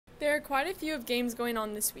There are quite a few of games going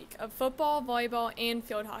on this week of football, volleyball, and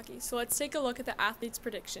field hockey. So let's take a look at the athletes'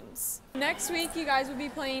 predictions. Next week, you guys will be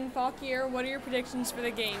playing Fauquier. What are your predictions for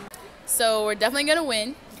the game? So we're definitely going to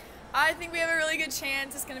win. I think we have a really good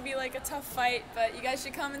chance. It's going to be like a tough fight, but you guys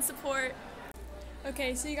should come and support.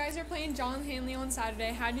 Okay, so you guys are playing John Hanley on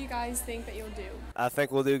Saturday. How do you guys think that you'll do? I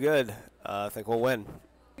think we'll do good. I think we'll win.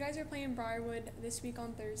 You guys are playing Briarwood this week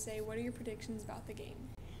on Thursday. What are your predictions about the game?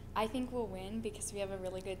 I think we'll win because we have a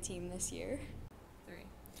really good team this year.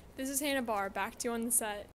 This is Hannah Barr. Back to you on the set.